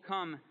 People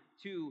come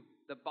to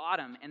the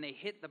bottom and they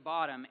hit the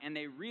bottom and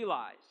they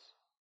realize,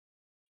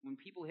 when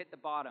people hit the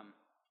bottom,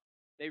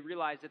 they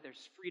realize that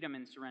there's freedom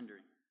in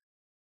surrendering.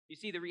 You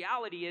see, the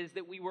reality is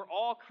that we were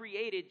all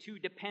created to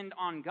depend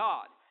on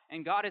God,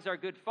 and God is our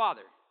good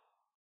Father.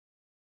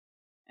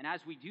 And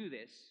as we do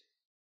this,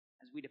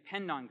 as we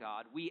depend on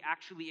God, we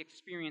actually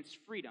experience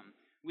freedom.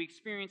 We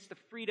experience the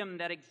freedom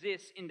that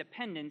exists in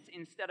dependence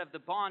instead of the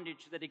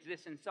bondage that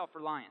exists in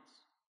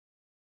self-reliance.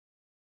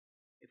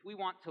 If we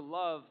want to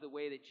love the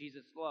way that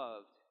Jesus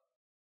loved,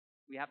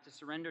 we have to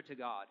surrender to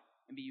God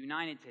and be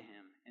united to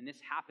Him, and this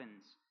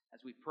happens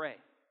as we pray.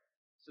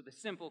 So the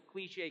simple,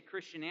 cliche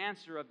Christian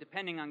answer of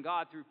depending on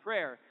God through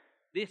prayer,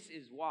 this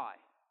is why.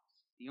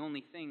 The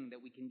only thing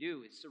that we can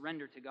do is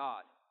surrender to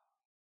God.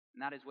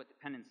 And that is what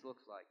dependence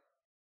looks like.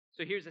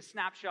 So here's a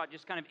snapshot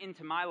just kind of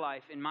into my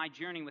life and my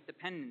journey with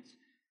dependence.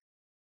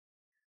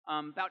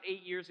 About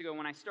 8 years ago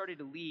when I started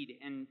to lead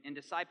and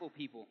disciple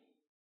people,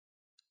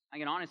 I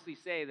can honestly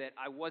say that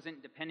I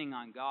wasn't depending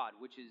on God,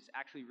 which is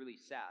actually really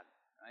sad,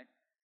 right?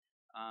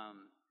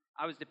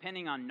 I was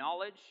depending on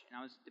knowledge and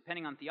I was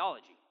depending on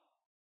theology.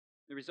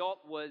 The result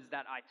was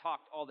that I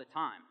talked all the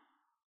time.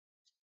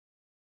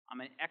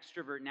 I'm an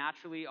extrovert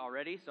naturally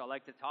already, so I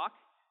like to talk.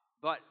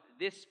 But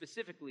this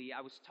specifically,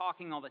 I was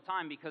talking all the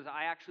time because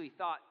I actually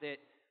thought that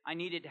I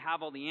needed to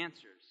have all the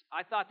answers.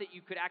 I thought that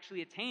you could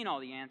actually attain all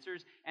the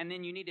answers, and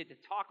then you needed to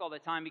talk all the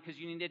time because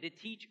you needed to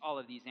teach all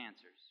of these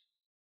answers.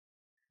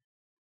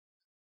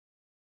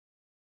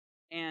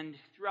 And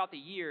throughout the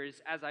years,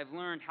 as I've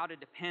learned how to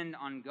depend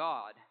on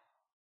God,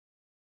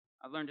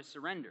 I've learned to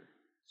surrender.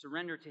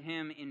 surrender to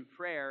Him in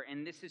prayer,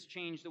 and this has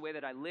changed the way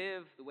that I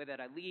live, the way that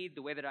I lead,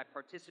 the way that I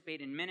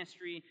participate in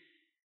ministry,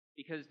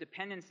 because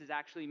dependence has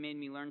actually made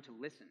me learn to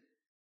listen.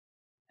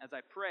 As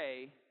I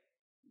pray,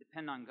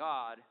 depend on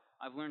God,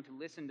 I've learned to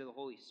listen to the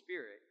Holy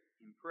Spirit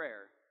in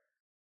prayer.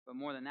 But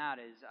more than that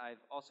is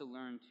I've also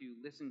learned to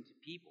listen to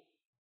people.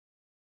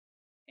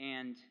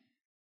 And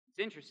it's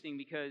interesting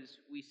because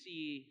we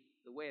see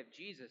the way of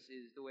Jesus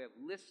is the way of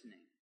listening,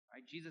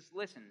 right? Jesus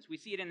listens. We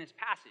see it in this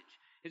passage.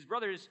 His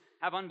brothers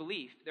have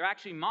unbelief. They're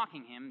actually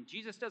mocking him.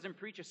 Jesus doesn't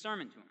preach a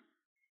sermon to him.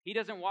 He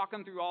doesn't walk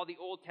them through all the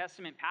Old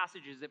Testament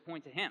passages that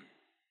point to him.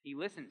 He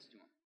listens to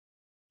him.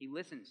 He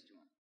listens to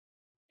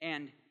him.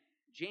 And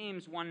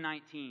James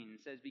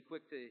 1:19 says, be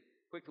quick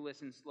to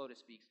listen, slow to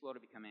speak, slow to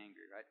become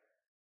angry, right?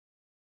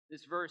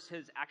 This verse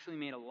has actually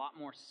made a lot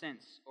more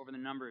sense over the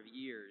number of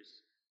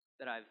years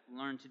that I've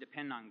learned to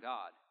depend on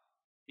God,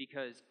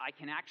 because I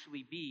can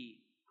actually be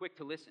quick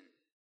to listen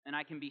and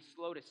I can be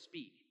slow to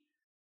speak,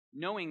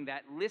 knowing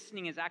that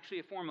listening is actually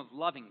a form of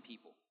loving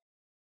people.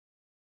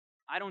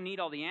 I don't need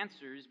all the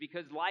answers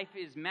because life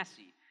is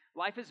messy.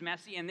 Life is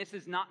messy, and this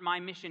is not my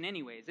mission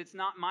anyways. It's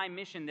not my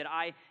mission that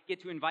I get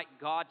to invite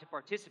God to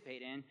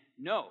participate in.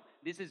 No,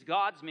 this is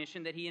God's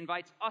mission that He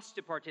invites us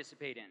to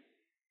participate in.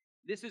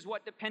 This is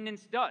what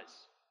dependence does.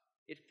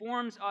 It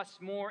forms us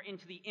more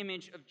into the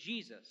image of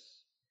Jesus.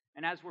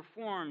 And as we're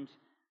formed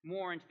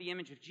more into the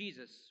image of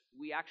Jesus,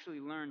 we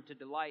actually learn to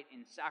delight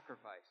in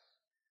sacrifice.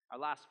 Our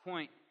last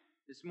point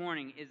this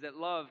morning is that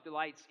love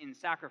delights in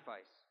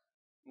sacrifice.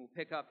 We'll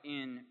pick up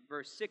in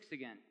verse 6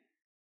 again.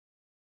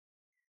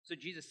 So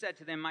Jesus said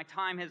to them, my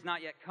time has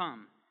not yet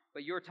come,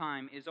 but your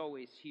time is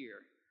always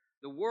here.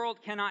 The world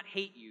cannot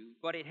hate you,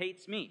 but it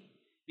hates me,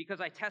 because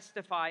I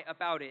testify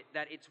about it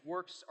that its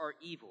works are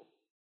evil.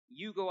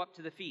 You go up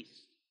to the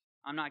feast.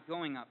 I'm not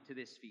going up to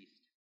this feast,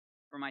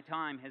 for my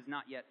time has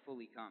not yet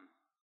fully come.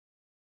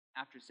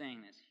 After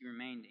saying this, he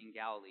remained in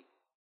Galilee.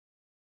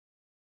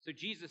 So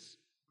Jesus'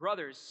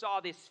 brothers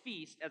saw this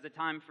feast as a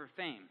time for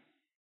fame,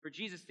 for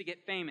Jesus to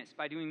get famous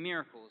by doing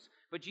miracles.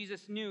 But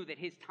Jesus knew that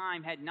his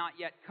time had not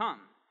yet come.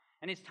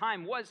 And his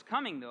time was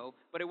coming, though,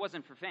 but it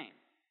wasn't for fame.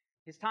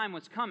 His time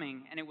was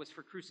coming, and it was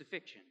for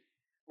crucifixion,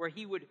 where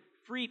he would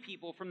free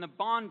people from the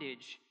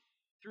bondage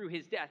through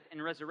his death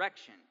and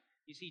resurrection.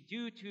 You see,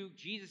 due to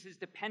Jesus'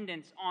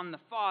 dependence on the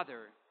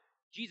Father,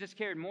 Jesus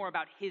cared more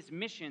about his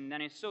mission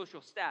than his social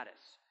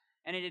status,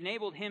 and it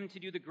enabled him to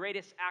do the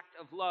greatest act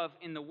of love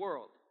in the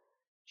world.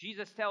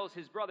 Jesus tells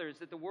his brothers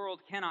that the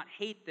world cannot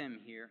hate them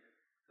here,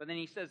 but then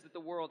he says that the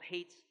world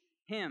hates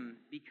him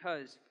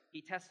because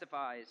he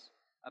testifies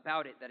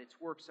about it that its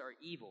works are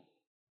evil.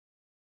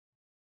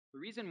 The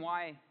reason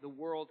why the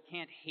world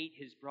can't hate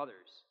his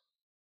brothers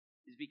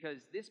is because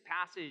this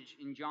passage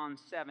in John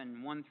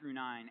 7, 1 through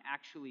 9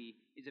 actually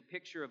is a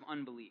picture of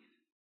unbelief.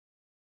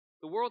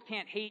 The world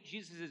can't hate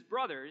Jesus'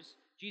 brothers,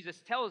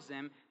 Jesus tells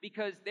them,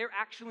 because they're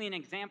actually an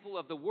example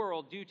of the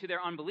world due to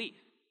their unbelief.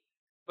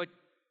 But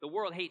the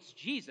world hates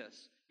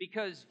Jesus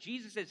because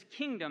Jesus'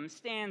 kingdom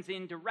stands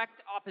in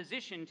direct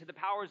opposition to the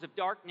powers of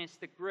darkness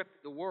that grip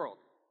the world.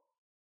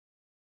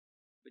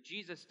 But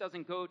Jesus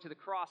doesn't go to the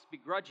cross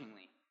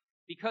begrudgingly.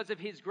 Because of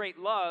his great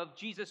love,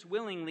 Jesus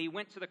willingly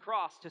went to the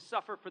cross to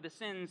suffer for the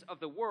sins of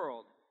the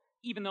world,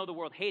 even though the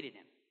world hated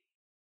him.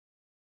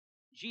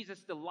 Jesus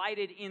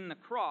delighted in the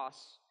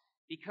cross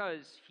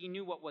because he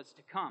knew what was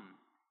to come.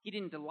 He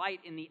didn't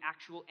delight in the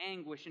actual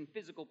anguish and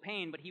physical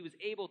pain, but he was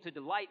able to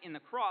delight in the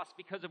cross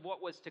because of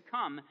what was to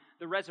come,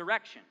 the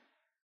resurrection.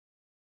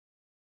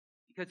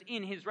 Because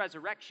in his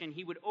resurrection,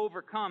 he would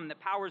overcome the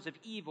powers of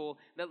evil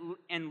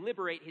and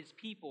liberate his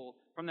people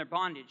from their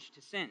bondage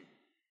to sin.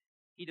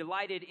 He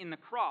delighted in the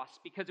cross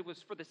because it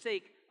was for the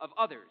sake of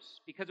others,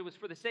 because it was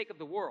for the sake of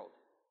the world.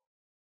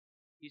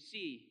 You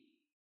see,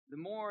 the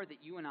more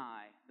that you and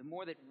I, the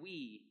more that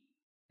we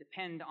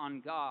depend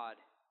on God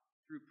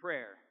through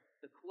prayer,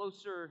 the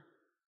closer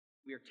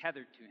we are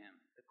tethered to him,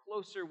 the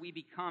closer we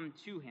become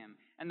to him,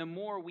 and the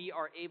more we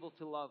are able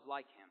to love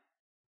like him.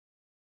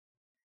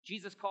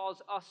 Jesus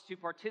calls us to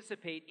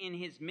participate in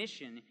his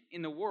mission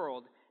in the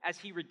world as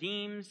he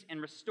redeems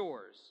and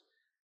restores.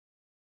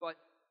 But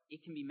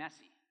it can be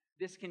messy.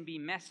 This can be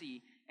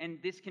messy, and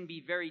this can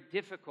be very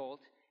difficult,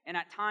 and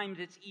at times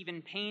it's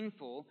even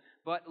painful,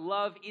 but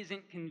love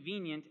isn't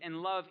convenient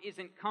and love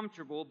isn't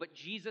comfortable, but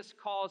Jesus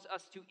calls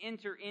us to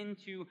enter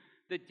into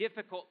the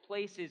difficult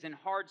places and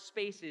hard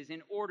spaces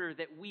in order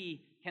that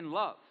we can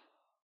love.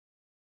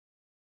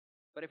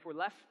 But if we're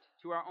left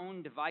to our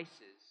own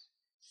devices,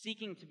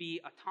 seeking to be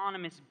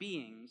autonomous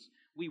beings,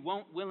 we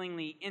won't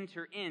willingly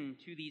enter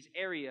into these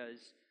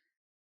areas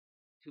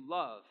to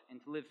love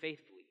and to live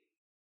faithfully.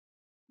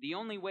 The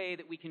only way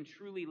that we can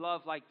truly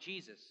love like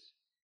Jesus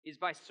is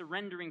by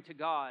surrendering to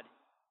God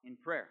in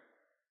prayer.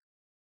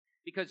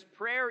 Because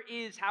prayer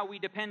is how we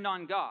depend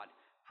on God.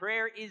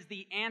 Prayer is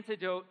the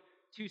antidote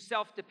to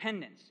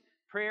self-dependence.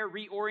 Prayer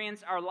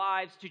reorients our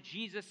lives to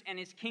Jesus and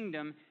his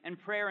kingdom, and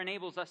prayer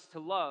enables us to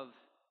love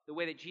the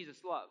way that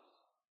Jesus loves.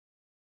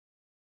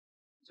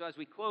 So as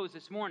we close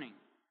this morning,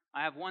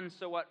 I have one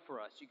so what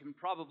for us. You can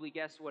probably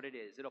guess what it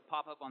is. It'll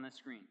pop up on the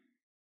screen.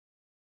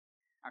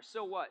 Our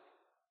so what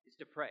is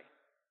to pray.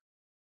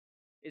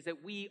 Is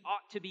that we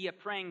ought to be a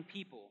praying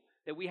people,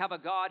 that we have a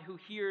God who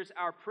hears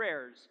our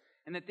prayers,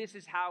 and that this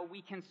is how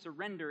we can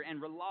surrender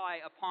and rely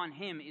upon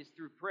Him is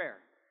through prayer.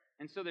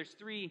 And so there's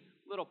 3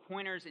 little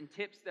pointers and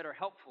tips that are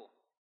helpful,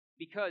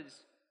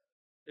 because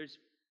there's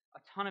a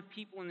ton of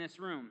people in this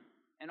room,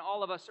 and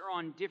all of us are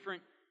on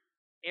different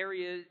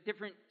areas,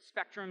 different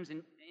spectrums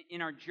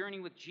in our journey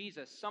with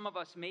Jesus. Some of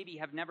us maybe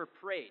have never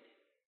prayed.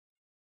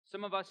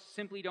 Some of us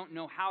simply don't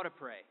know how to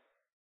pray.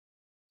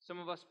 Some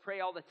of us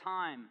pray all the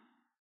time.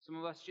 Some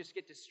of us just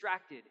get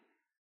distracted.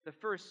 The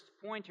first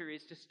pointer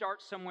is to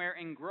start somewhere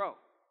and grow.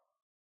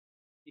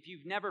 If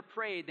you've never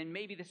prayed, then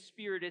maybe the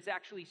Spirit is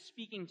actually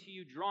speaking to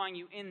you, drawing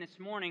you in this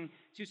morning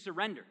to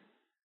surrender.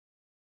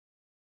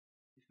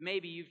 If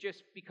maybe you've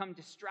just become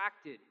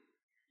distracted,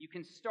 you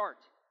can start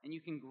and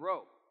you can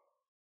grow.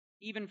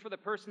 Even for the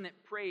person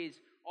that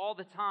prays all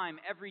the time,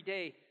 every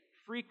day,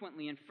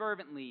 frequently and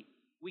fervently,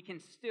 we can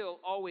still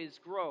always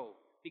grow,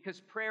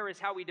 because prayer is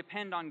how we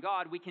depend on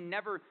God. We can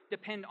never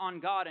depend on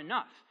God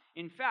enough.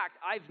 In fact,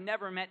 I've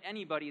never met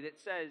anybody that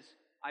says,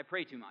 I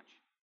pray too much.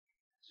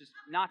 It's just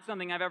not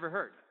something I've ever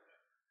heard.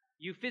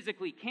 You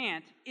physically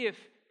can't if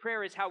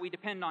prayer is how we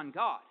depend on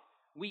God.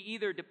 We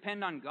either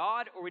depend on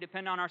God or we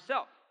depend on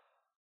ourselves.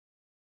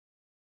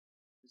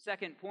 The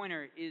second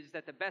pointer is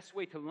that the best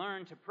way to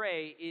learn to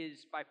pray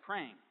is by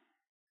praying.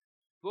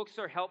 Books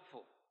are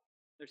helpful.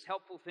 There's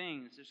helpful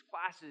things. There's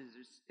classes.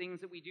 There's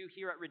things that we do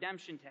here at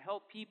Redemption to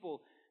help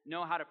people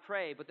know how to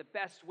pray. But the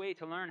best way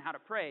to learn how to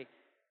pray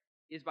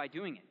is by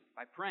doing it,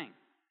 by praying.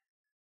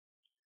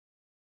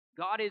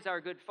 God is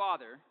our good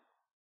Father.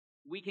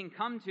 We can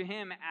come to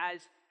Him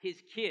as His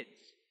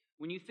kids.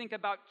 When you think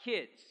about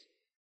kids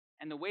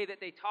and the way that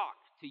they talk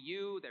to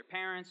you, their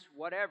parents,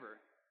 whatever,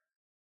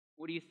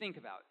 what do you think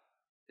about?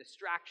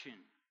 Distraction.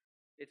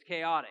 It's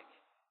chaotic.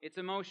 It's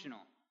emotional.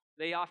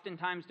 They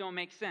oftentimes don't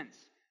make sense.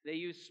 They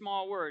use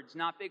small words,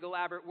 not big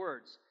elaborate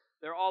words.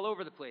 They're all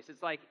over the place.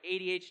 It's like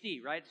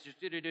ADHD, right? It's just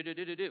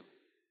do-do-do-do-do-do.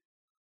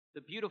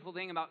 The beautiful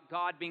thing about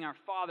God being our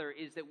Father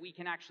is that we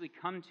can actually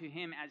come to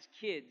Him as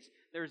kids.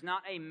 There's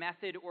not a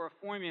method or a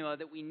formula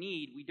that we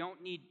need. We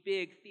don't need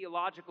big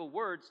theological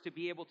words to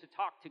be able to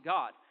talk to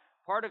God.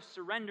 Part of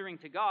surrendering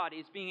to God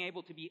is being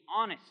able to be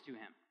honest to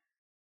Him.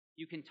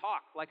 You can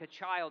talk like a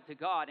child to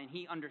God, and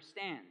He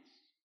understands.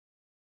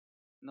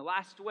 And the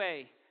last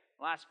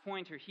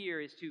pointer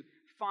here is to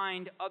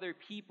find other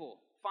people,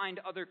 find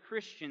other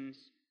Christians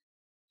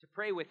to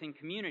pray with in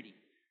community.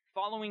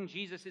 Following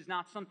Jesus is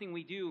not something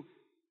we do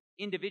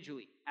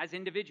individually, as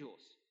individuals.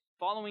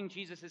 Following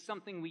Jesus is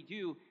something we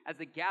do as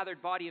the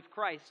gathered body of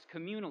Christ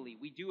communally.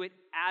 We do it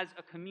as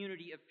a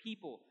community of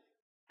people.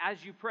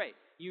 As you pray,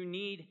 you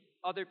need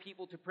other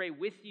people to pray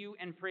with you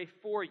and pray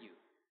for you.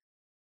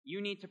 You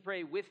need to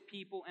pray with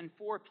people and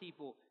for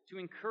people to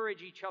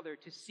encourage each other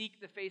to seek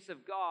the face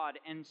of God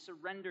and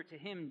surrender to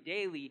Him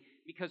daily,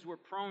 because we're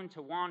prone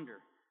to wander.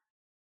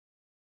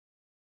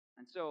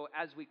 And so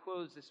as we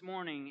close this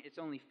morning, it's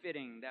only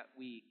fitting that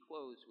we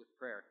close with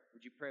prayer.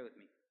 Would you pray with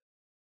me?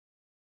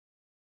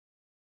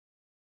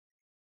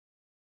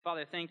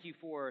 Father, thank you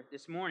for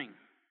this morning.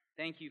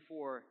 Thank you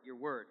for your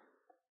word.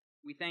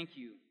 We thank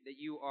you that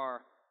you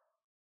are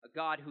a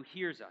God who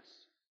hears us,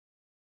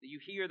 that you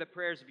hear the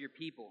prayers of your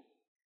people.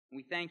 And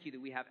we thank you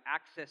that we have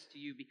access to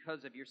you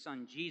because of your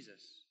Son,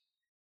 Jesus.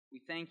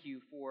 We thank you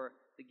for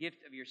the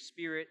gift of your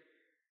Spirit.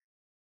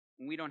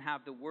 When we don't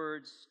have the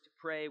words to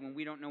pray, when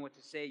we don't know what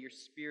to say, your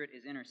Spirit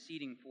is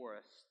interceding for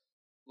us.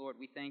 Lord,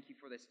 we thank you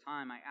for this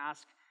time. I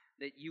ask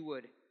that you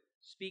would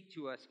speak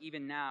to us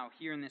even now,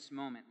 here in this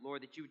moment.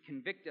 Lord, that you would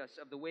convict us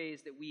of the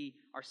ways that we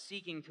are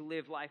seeking to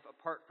live life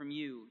apart from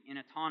you in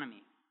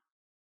autonomy.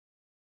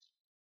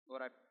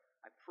 Lord, I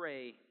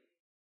pray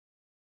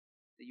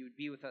that you would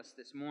be with us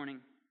this morning.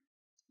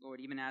 Lord,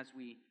 even as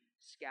we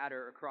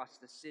scatter across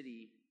the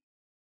city,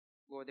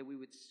 Lord, that we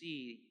would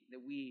see that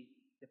we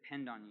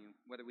depend on you,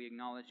 whether we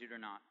acknowledge it or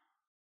not.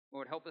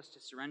 Lord, help us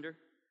to surrender.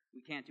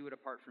 We can't do it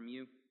apart from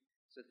you.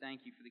 So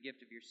thank you for the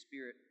gift of your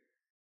Spirit.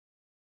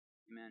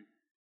 Amen.